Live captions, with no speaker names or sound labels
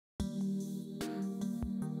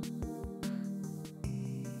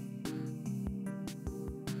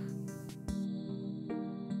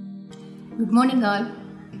Good morning all.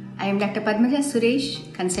 I am Dr. Padmaja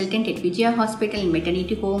Suresh, consultant at Vijaya Hospital and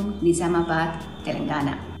Maternity Home, Nizamabad,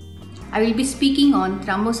 Telangana. I will be speaking on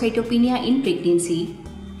thrombocytopenia in pregnancy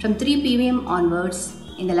from 3 p.m. onwards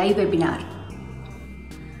in the live webinar.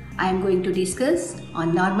 I am going to discuss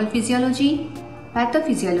on normal physiology,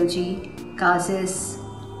 pathophysiology, causes,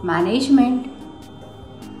 management,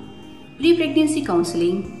 pre-pregnancy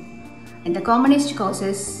counseling, and the commonest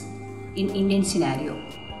causes in Indian scenario.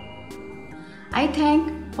 I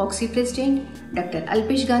thank Foxy President Dr.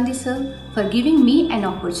 Alpesh Gandhi sir for giving me an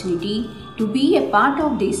opportunity to be a part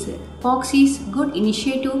of this Foxy's Good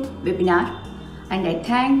Initiative webinar, and I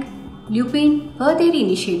thank Lupin for their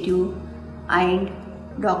initiative and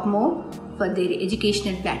DocMode for their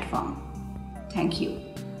educational platform. Thank you.